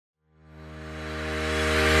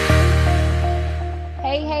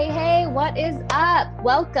what is up?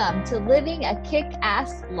 Welcome to Living a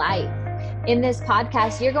Kick-Ass Life. In this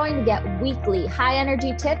podcast, you're going to get weekly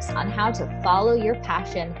high-energy tips on how to follow your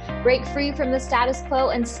passion, break free from the status quo,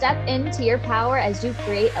 and step into your power as you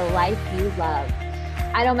create a life you love.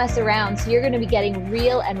 I don't mess around, so you're going to be getting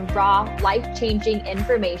real and raw, life-changing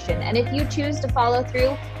information. And if you choose to follow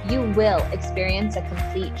through, you will experience a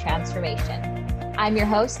complete transformation. I'm your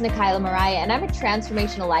host, Nikayla Mariah, and I'm a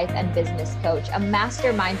transformational life and business coach, a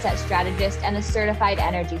master mindset strategist, and a certified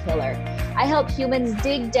energy healer. I help humans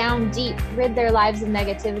dig down deep, rid their lives of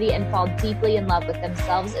negativity, and fall deeply in love with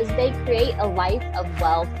themselves as they create a life of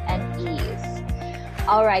wealth and ease.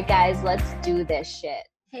 All right, guys, let's do this shit.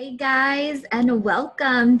 Hey, guys, and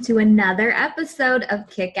welcome to another episode of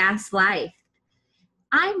Kick-Ass Life.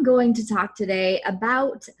 I'm going to talk today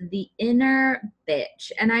about the inner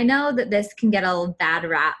bitch. And I know that this can get a bad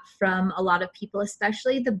rap from a lot of people,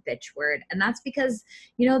 especially the bitch word. And that's because,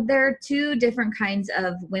 there are two different kinds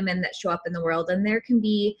of women that show up in the world. And there can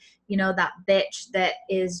be, that bitch that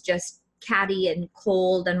is just catty and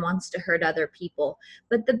cold and wants to hurt other people.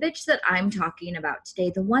 But the bitch that I'm talking about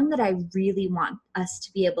today, the one that I really want us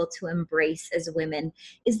to be able to embrace as women,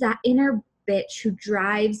 is that inner bitch who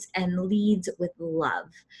drives and leads with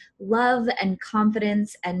love and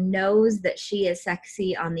confidence, and knows that she is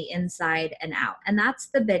sexy on the inside and out. And that's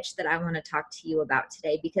the bitch that I want to talk to you about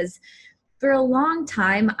today, because for a long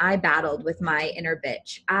time, I battled with my inner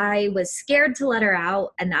bitch. I was scared to let her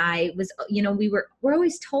out. And I was, we're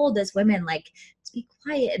always told as women, like, to be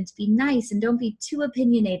quiet and to be nice and don't be too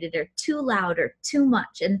opinionated or too loud or too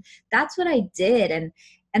much. And that's what I did.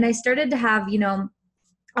 And I started to have,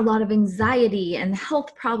 a lot of anxiety and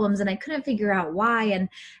health problems, and I couldn't figure out why.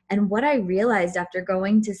 And what I realized after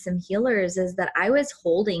going to some healers is that I was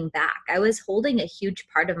holding back. I was holding a huge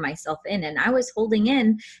part of myself in, and I was holding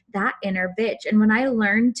in that inner bitch. And when I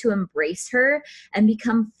learned to embrace her and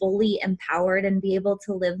become fully empowered and be able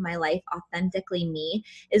to live my life authentically me,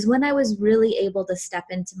 is when I was really able to step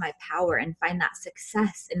into my power and find that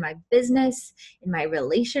success in my business, in my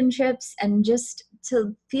relationships, and just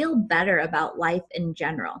to feel better about life in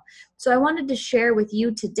general. So I wanted to share with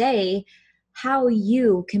you today how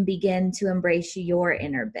you can begin to embrace your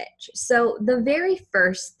inner bitch. So the very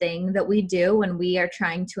first thing that we do when we are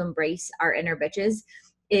trying to embrace our inner bitches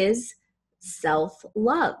is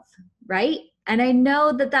self-love, right? And I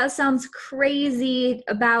know that sounds crazy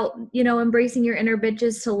about, embracing your inner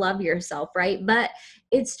bitches to love yourself, right? But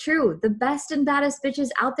it's true. The best and baddest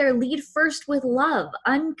bitches out there lead first with love,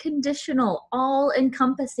 unconditional,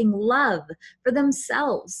 all-encompassing love for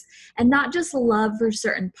themselves. And not just love for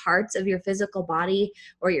certain parts of your physical body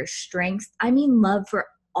or your strengths. I mean love for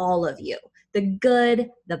all of you. The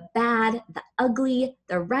good, the bad, the ugly,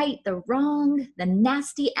 the right, the wrong, the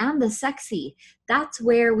nasty, and the sexy. That's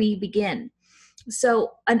where we begin.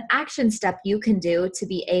 So an action step you can do to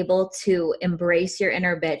be able to embrace your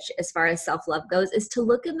inner bitch as far as self-love goes is to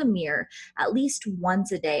look in the mirror at least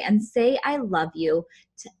once a day and say, I love you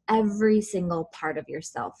to every single part of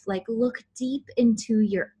yourself. Like, look deep into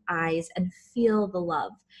your eyes and feel the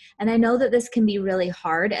love. And I know that this can be really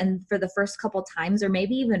hard. And for the first couple times, or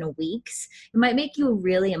maybe even weeks, it might make you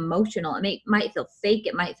really emotional. It might feel fake.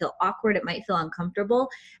 It might feel awkward. It might feel uncomfortable.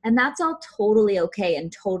 And that's all totally okay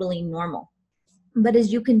and totally normal. But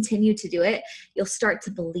as you continue to do it, you'll start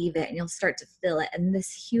to believe it and you'll start to feel it. And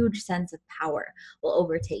this huge sense of power will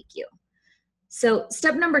overtake you. So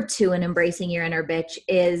step number 2 in embracing your inner bitch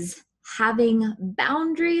is having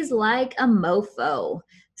boundaries like a mofo.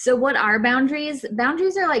 So what are boundaries?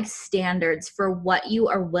 Boundaries are like standards for what you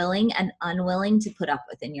are willing and unwilling to put up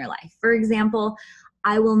with in your life. For example,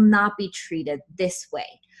 I will not be treated this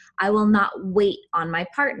way. I will not wait on my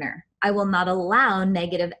partner. I will not allow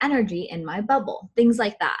negative energy in my bubble, things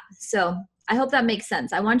like that. So I hope that makes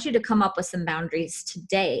sense. I want you to come up with some boundaries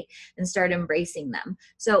today and start embracing them.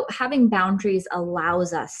 So having boundaries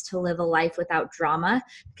allows us to live a life without drama,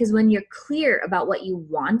 because when you're clear about what you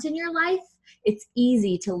want in your life, it's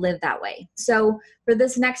easy to live that way. So for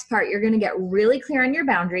this next part, you're going to get really clear on your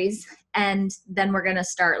boundaries, and then we're going to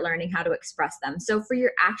start learning how to express them. So for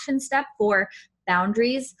your action step for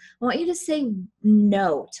boundaries, I want you to say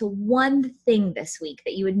no to one thing this week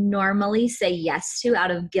that you would normally say yes to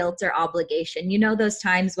out of guilt or obligation. You know those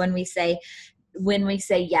times when we say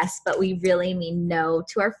yes, but we really mean no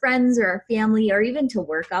to our friends or our family or even to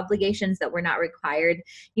work obligations that we're not required,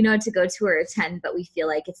 to go to or attend, but we feel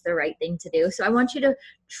like it's the right thing to do. So I want you to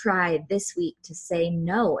try this week to say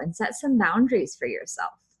no and set some boundaries for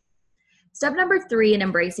yourself. Step number 3 in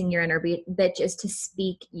embracing your inner bitch is to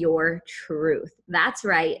speak your truth. That's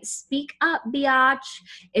right. Speak up, biatch.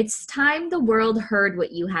 It's time the world heard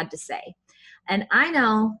what you had to say. And I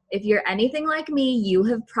know if you're anything like me, you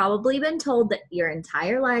have probably been told that your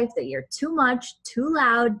entire life that you're too much, too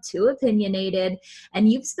loud, too opinionated,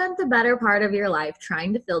 and you've spent the better part of your life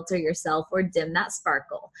trying to filter yourself or dim that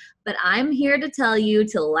sparkle. But I'm here to tell you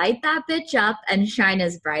to light that bitch up and shine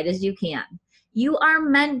as bright as you can. You are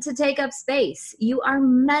meant to take up space. You are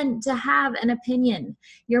meant to have an opinion.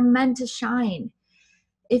 You're meant to shine.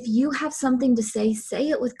 If you have something to say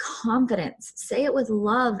it with confidence. Say it with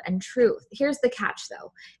love and truth. Here's the catch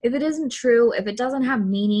though. If it isn't true, if it doesn't have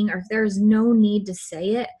meaning, or if there's no need to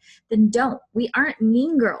say it, then don't. We aren't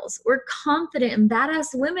mean girls. We're confident and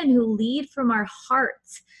badass women who lead from our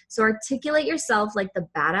hearts. So articulate yourself like the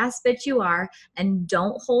badass bitch you are and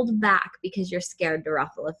don't hold back because you're scared to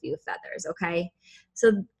ruffle a few feathers, okay?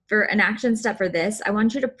 So for an action step for this, I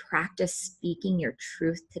want you to practice speaking your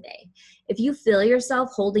truth today. If you feel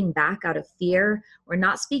yourself holding back out of fear or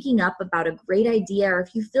not speaking up about a great idea, or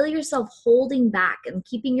if you feel yourself holding back and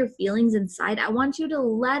keeping your feelings inside, I want you to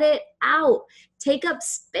let it out. Take up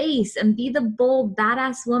space and be the bold,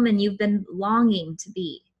 badass woman you've been longing to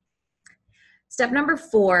be. Step number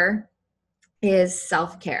 4 is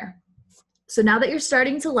self-care. So now that you're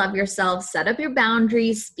starting to love yourself, set up your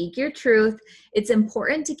boundaries, speak your truth, it's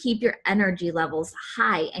important to keep your energy levels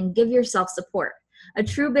high and give yourself support. A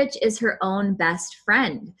true bitch is her own best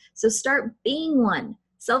friend. So start being one.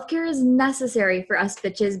 Self-care is necessary for us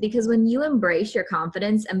bitches because when you embrace your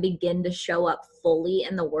confidence and begin to show up fully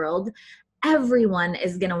in the world, everyone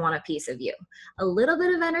is going to want a piece of you. A little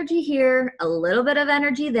bit of energy here, a little bit of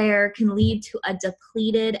energy there can lead to a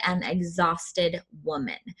depleted and exhausted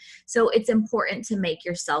woman. So it's important to make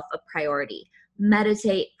yourself a priority.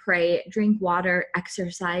 Meditate, pray, drink water,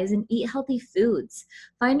 exercise, and eat healthy foods.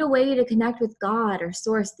 Find a way to connect with God or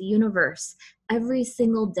source, the universe, every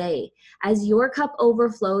single day. As your cup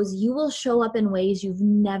overflows, you will show up in ways you've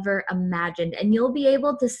never imagined, and you'll be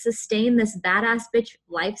able to sustain this badass bitch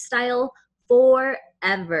lifestyle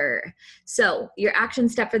forever. So your action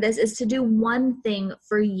step for this is to do one thing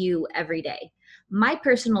for you every day. My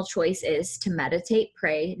personal choice is to meditate,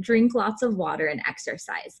 pray, drink lots of water, and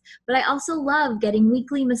exercise. But I also love getting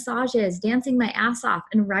weekly massages, dancing my ass off,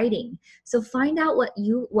 and writing. So find out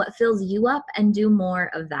what fills you up and do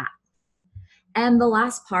more of that. And the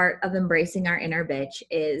last part of embracing our inner bitch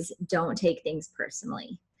is don't take things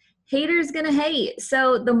personally. Haters gonna hate.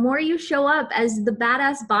 So the more you show up as the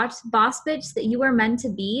badass boss bitch that you are meant to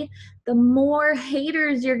be, the more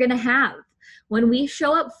haters you're gonna have. When we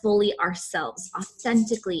show up fully ourselves,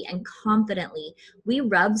 authentically and confidently, we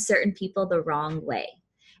rub certain people the wrong way.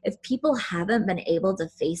 If people haven't been able to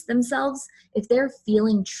face themselves, if they're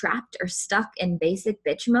feeling trapped or stuck in basic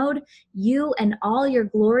bitch mode, you and all your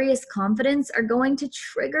glorious confidence are going to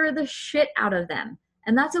trigger the shit out of them.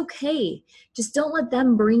 And that's okay. Just don't let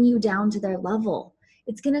them bring you down to their level.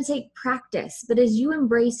 It's going to take practice, but as you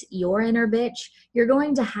embrace your inner bitch, you're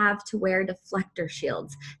going to have to wear deflector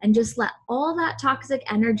shields and just let all that toxic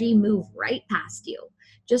energy move right past you.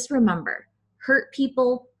 Just remember, hurt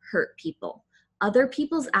people hurt people. Other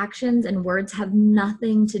people's actions and words have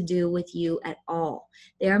nothing to do with you at all.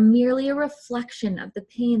 They are merely a reflection of the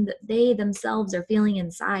pain that they themselves are feeling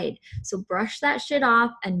inside. So brush that shit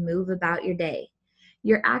off and move about your day.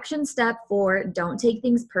 Your action step for don't take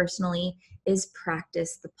things personally is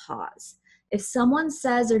practice the pause. If someone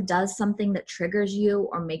says or does something that triggers you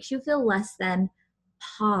or makes you feel less than,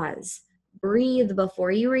 pause. Breathe before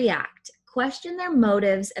you react. Question their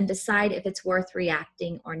motives and decide if it's worth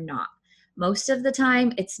reacting or not. Most of the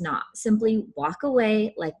time, it's not. Simply walk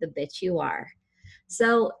away like the bitch you are.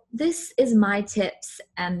 So this is my tips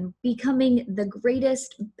and becoming the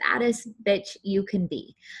greatest, baddest bitch you can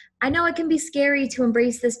be. I know it can be scary to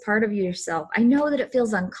embrace this part of yourself. I know that it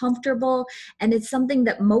feels uncomfortable and it's something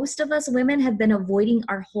that most of us women have been avoiding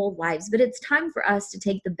our whole lives, but it's time for us to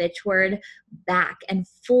take the bitch word back and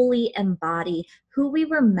fully embody who we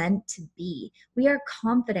were meant to be. We are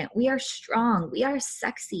confident, we are strong, we are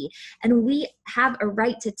sexy, and we have a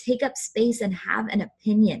right to take up space and have an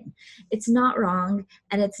opinion. It's not wrong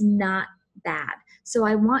and it's not bad. So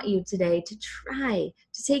I want you today to try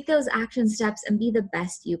to take those action steps and be the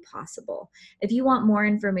best you possible. If you want more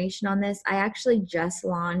information on this, I actually just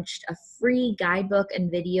launched a free guidebook and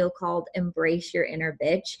video called Embrace Your Inner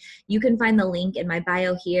Bitch. You can find the link in my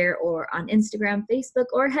bio here or on Instagram, Facebook,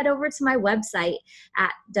 or head over to my website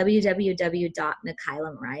at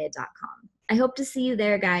www.nakailamariah.com. I hope to see you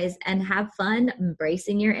there, guys, and have fun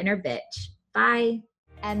embracing your inner bitch. Bye.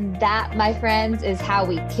 And that, my friends, is how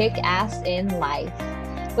we kick ass in life.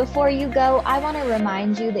 Before you go, I want to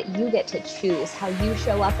remind you that you get to choose how you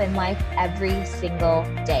show up in life every single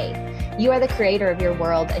day. You are the creator of your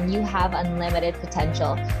world and you have unlimited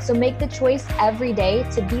potential. So make the choice every day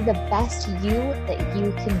to be the best you that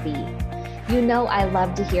you can be. You know I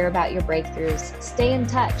love to hear about your breakthroughs. Stay in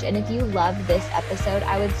touch. And if you love this episode,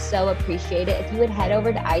 I would so appreciate it if you would head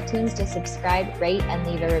over to iTunes to subscribe, rate, and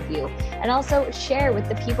leave a review. And also share with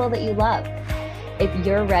the people that you love. If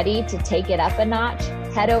you're ready to take it up a notch,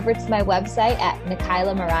 head over to my website at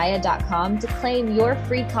NikailaMariah.com to claim your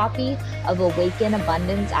free copy of Awaken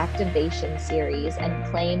Abundance Activation Series and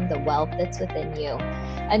claim the wealth that's within you.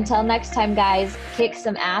 Until next time, guys, kick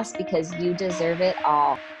some ass because you deserve it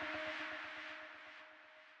all.